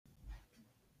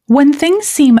When things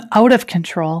seem out of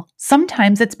control,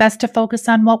 sometimes it's best to focus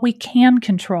on what we can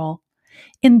control.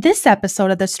 In this episode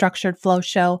of the Structured Flow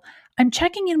Show, I'm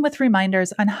checking in with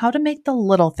reminders on how to make the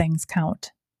little things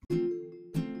count.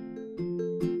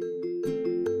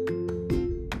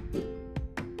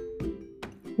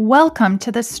 Welcome to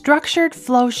the Structured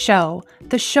Flow Show,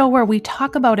 the show where we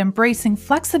talk about embracing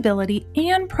flexibility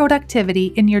and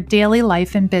productivity in your daily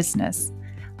life and business.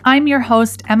 I'm your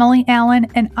host, Emily Allen,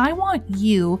 and I want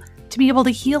you to be able to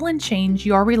heal and change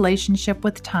your relationship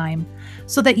with time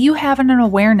so that you have an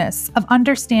awareness of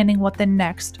understanding what the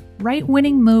next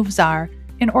right-winning moves are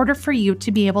in order for you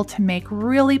to be able to make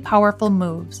really powerful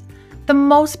moves, the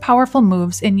most powerful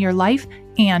moves in your life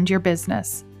and your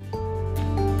business.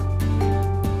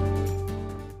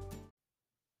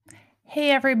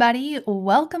 Hey everybody,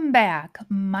 welcome back.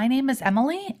 My name is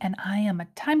Emily and I am a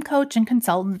time coach and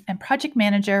consultant and project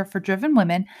manager for Driven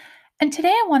Women. And today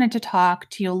I wanted to talk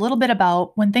to you a little bit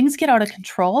about when things get out of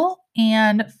control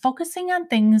and focusing on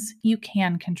things you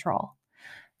can control.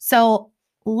 So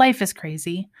life is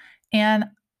crazy and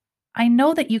I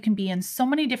know that you can be in so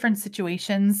many different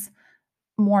situations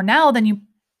more now than you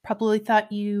probably thought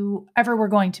you ever were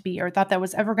going to be or thought that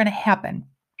was ever going to happen.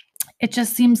 It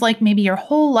just seems like maybe your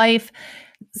whole life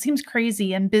seems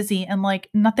crazy and busy and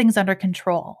like nothing's under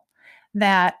control.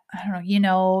 That, I don't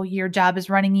know, your job is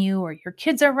running you or your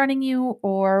kids are running you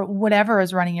or whatever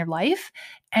is running your life.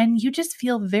 And you just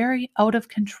feel very out of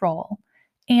control.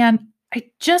 And I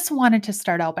just wanted to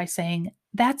start out by saying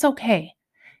that's okay.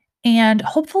 And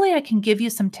hopefully I can give you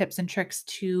some tips and tricks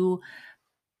to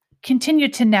continue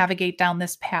to navigate down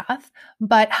this path.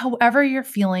 But however you're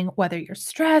feeling, whether you're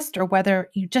stressed or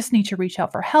whether you just need to reach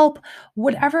out for help,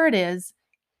 whatever it is,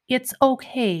 it's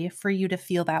okay for you to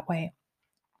feel that way.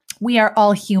 We are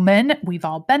all human. We've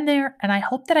all been there. And I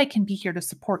hope that I can be here to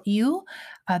support you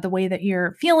the way that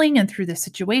you're feeling and through this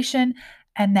situation,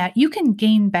 and that you can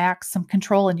gain back some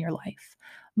control in your life.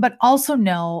 But also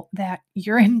know that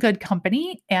you're in good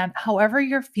company. And however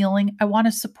you're feeling, I want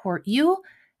to support you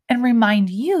and remind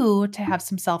you to have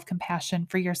some self-compassion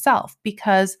for yourself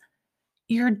because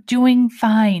you're doing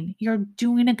fine. You're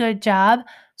doing a good job.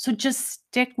 So just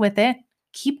stick with it,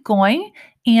 keep going.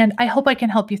 And I hope I can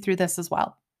help you through this as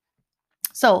well.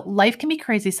 So life can be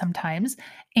crazy sometimes.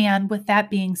 And with that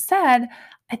being said,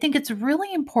 I think it's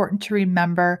really important to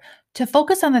remember to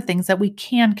focus on the things that we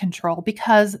can control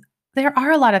because there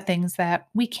are a lot of things that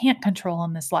we can't control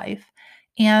in this life.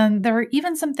 And there are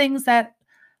even some things that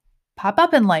pop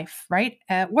up in life, right?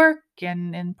 At work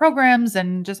and in programs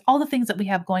and just all the things that we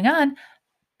have going on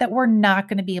that we're not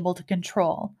going to be able to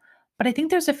control. But I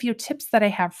think there's a few tips that I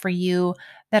have for you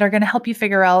that are going to help you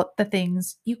figure out the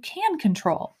things you can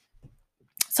control.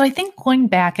 So I think going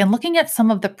back and looking at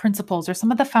some of the principles or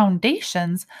some of the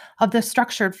foundations of the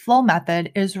structured flow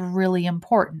method is really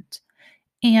important.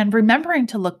 And remembering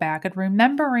to look back and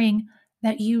remembering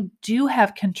that you do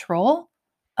have control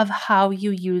of how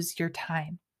you use your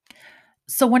time.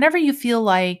 So whenever you feel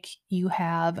like you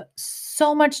have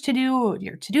so much to do,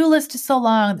 your to-do list is so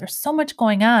long, there's so much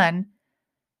going on,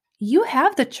 you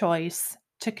have the choice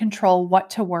to control what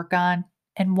to work on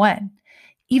and when.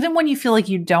 Even when you feel like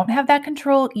you don't have that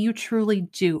control, you truly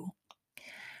do.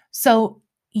 So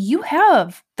you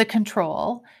have the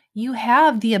control, you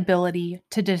have the ability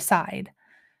to decide.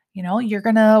 You're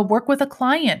going to work with a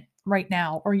client right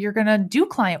now, or you're going to do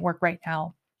client work right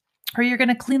now, or you're going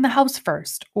to clean the house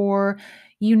first, or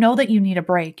you know that you need a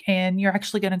break and you're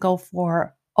actually going to go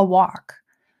for a walk.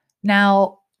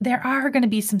 Now, there are going to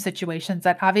be some situations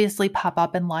that obviously pop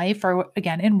up in life or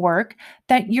again in work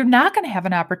that you're not going to have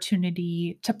an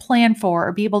opportunity to plan for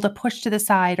or be able to push to the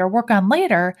side or work on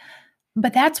later.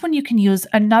 But that's when you can use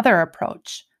another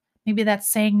approach. Maybe that's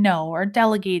saying no or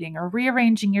delegating or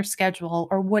rearranging your schedule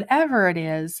or whatever it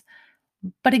is.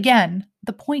 But again,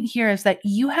 the point here is that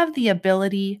you have the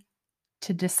ability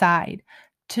to decide,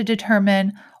 to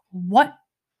determine what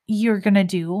you're going to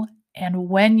do and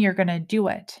when you're going to do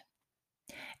it.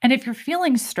 And if you're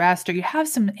feeling stressed or you have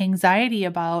some anxiety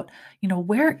about,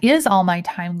 where is all my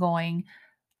time going?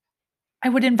 I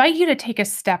would invite you to take a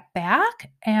step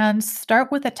back and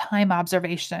start with a time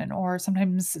observation, or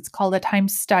sometimes it's called a time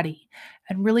study,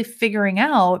 and really figuring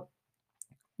out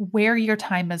where your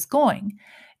time is going.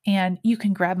 And you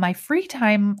can grab my free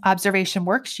time observation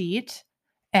worksheet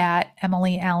at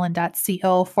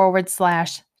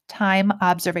emilyallen.co/time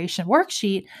observation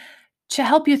worksheet to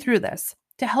help you through this,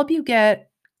 to help you get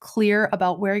clear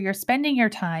about where you're spending your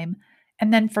time.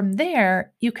 And then from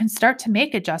there, you can start to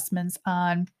make adjustments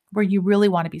on where you really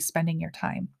want to be spending your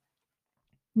time.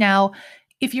 Now,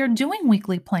 if you're doing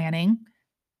weekly planning,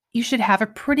 you should have a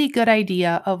pretty good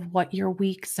idea of what your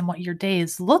weeks and what your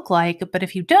days look like. But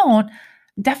if you don't,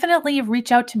 definitely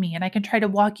reach out to me and I can try to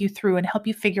walk you through and help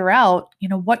you figure out,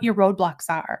 what your roadblocks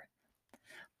are.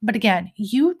 But again,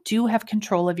 you do have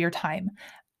control of your time.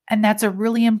 And that's a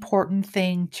really important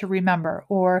thing to remember.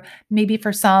 Or maybe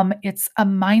for some, it's a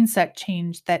mindset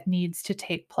change that needs to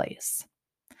take place.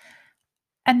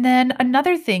 And then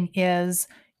another thing is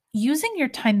using your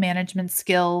time management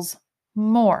skills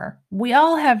more. We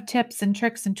all have tips and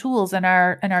tricks and tools in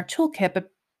our toolkit,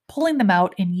 but pulling them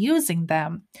out and using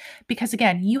them because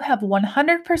again, you have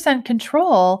 100%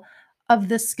 control of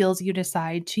the skills you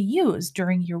decide to use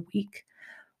during your week.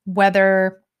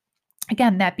 Whether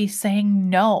again that be saying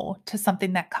no to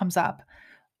something that comes up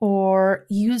or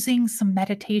using some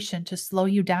meditation to slow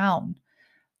you down,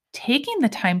 taking the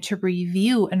time to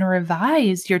review and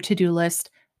revise your to-do list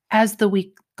as the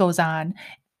week goes on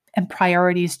and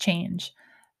priorities change.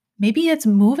 Maybe it's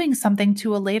moving something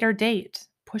to a later date,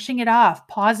 pushing it off,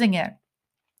 pausing it,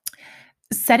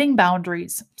 setting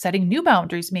boundaries, setting new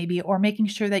boundaries maybe, or making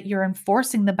sure that you're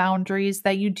enforcing the boundaries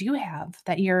that you do have,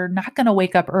 that you're not going to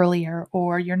wake up earlier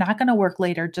or you're not going to work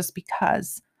later just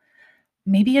because.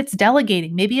 Maybe it's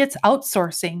delegating, maybe it's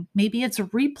outsourcing, maybe it's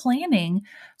replanning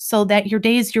so that your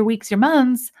days, your weeks, your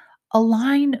months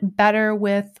align better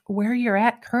with where you're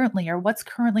at currently or what's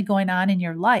currently going on in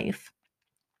your life.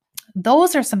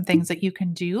 Those are some things that you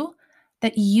can do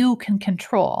that you can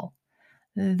control.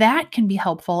 That can be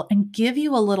helpful and give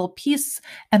you a little piece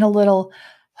and a little,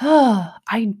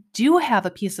 I do have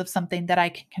a piece of something that I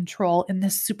can control in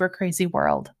this super crazy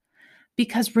world.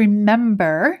 Because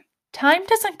remember, time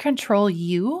doesn't control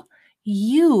you.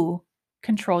 You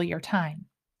control your time.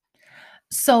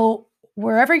 So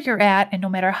wherever you're at, and no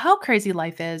matter how crazy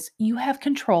life is, you have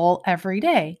control every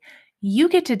day. You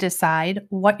get to decide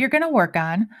what you're going to work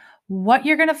on, what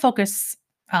you're going to focus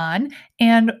on,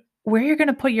 and where you're going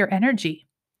to put your energy.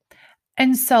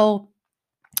 And so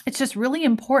it's just really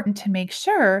important to make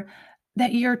sure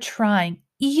that you're trying,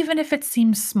 even if it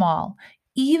seems small,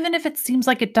 even if it seems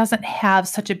like it doesn't have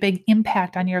such a big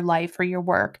impact on your life or your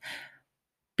work.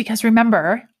 Because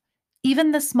remember,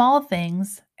 even the small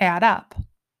things add up.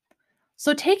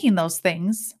 So taking those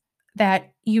things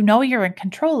that you know you're in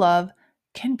control of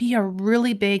can be a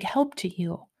really big help to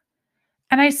you.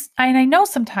 And I know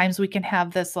sometimes we can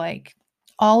have this like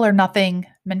all or nothing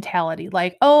mentality,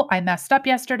 like, oh, I messed up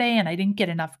yesterday and I didn't get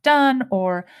enough done,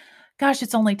 or gosh,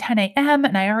 it's only 10 a.m.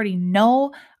 and I already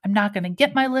know I'm not going to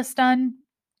get my list done.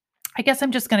 I guess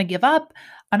I'm just going to give up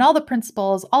on all the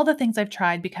principles, all the things I've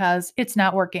tried because it's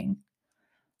not working.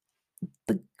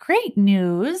 The great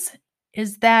news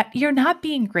is that you're not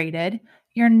being graded,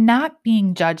 you're not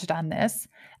being judged on this,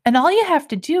 and all you have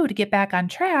to do to get back on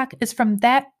track is from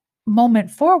that moment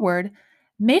forward,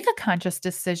 make a conscious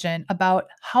decision about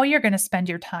how you're going to spend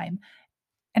your time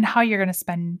and how you're going to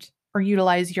spend or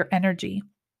utilize your energy.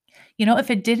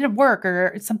 If it didn't work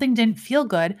or something didn't feel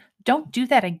good, don't do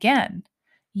that again.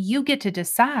 You get to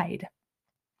decide.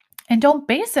 And don't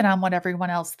base it on what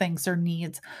everyone else thinks or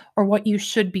needs or what you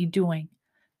should be doing.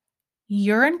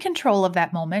 You're in control of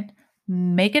that moment.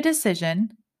 Make a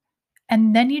decision,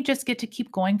 and then you just get to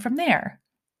keep going from there.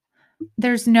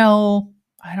 There's no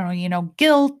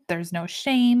guilt. There's no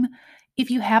shame. If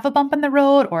you have a bump in the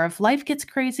road or if life gets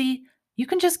crazy, you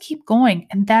can just keep going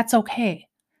and that's okay.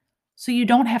 So you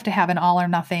don't have to have an all or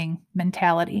nothing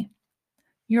mentality.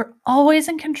 You're always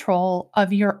in control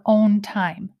of your own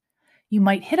time. You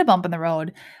might hit a bump in the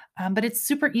road, but it's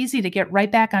super easy to get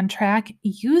right back on track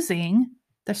using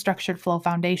the Structured Flow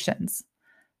Foundations.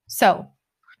 So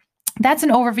that's an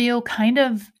overview, kind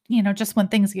of, just when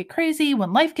things get crazy,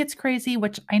 when life gets crazy,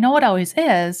 which I know it always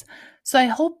is. So I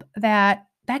hope that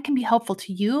that can be helpful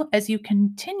to you as you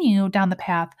continue down the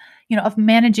path, of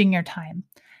managing your time.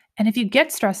 And if you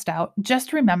get stressed out,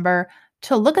 just remember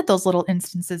to look at those little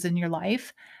instances in your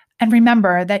life and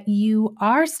remember that you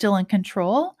are still in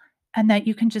control and that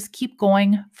you can just keep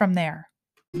going from there.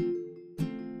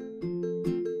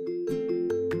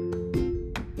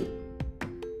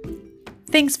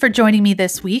 Thanks for joining me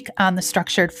this week on the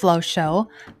Structured Flow Show.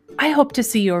 I hope to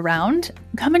see you around.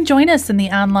 Come and join us in the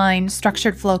online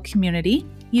Structured Flow community.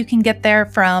 You can get there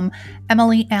from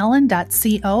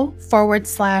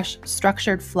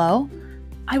emilyallen.co/structured flow.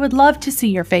 I would love to see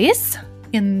your face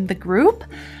in the group.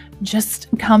 Just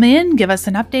come in, give us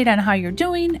an update on how you're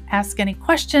doing, ask any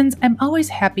questions. I'm always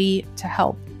happy to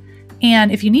help.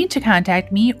 And if you need to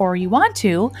contact me or you want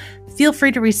to, feel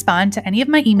free to respond to any of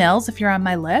my emails if you're on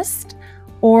my list.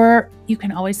 Or you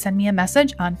can always send me a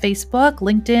message on Facebook,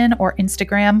 LinkedIn, or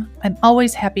Instagram. I'm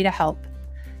always happy to help.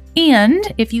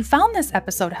 And if you found this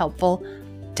episode helpful,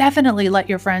 definitely let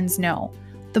your friends know.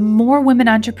 The more women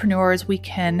entrepreneurs we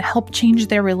can help change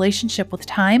their relationship with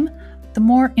time, the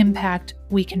more impact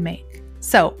we can make.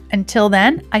 So until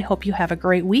then, I hope you have a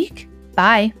great week.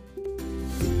 Bye.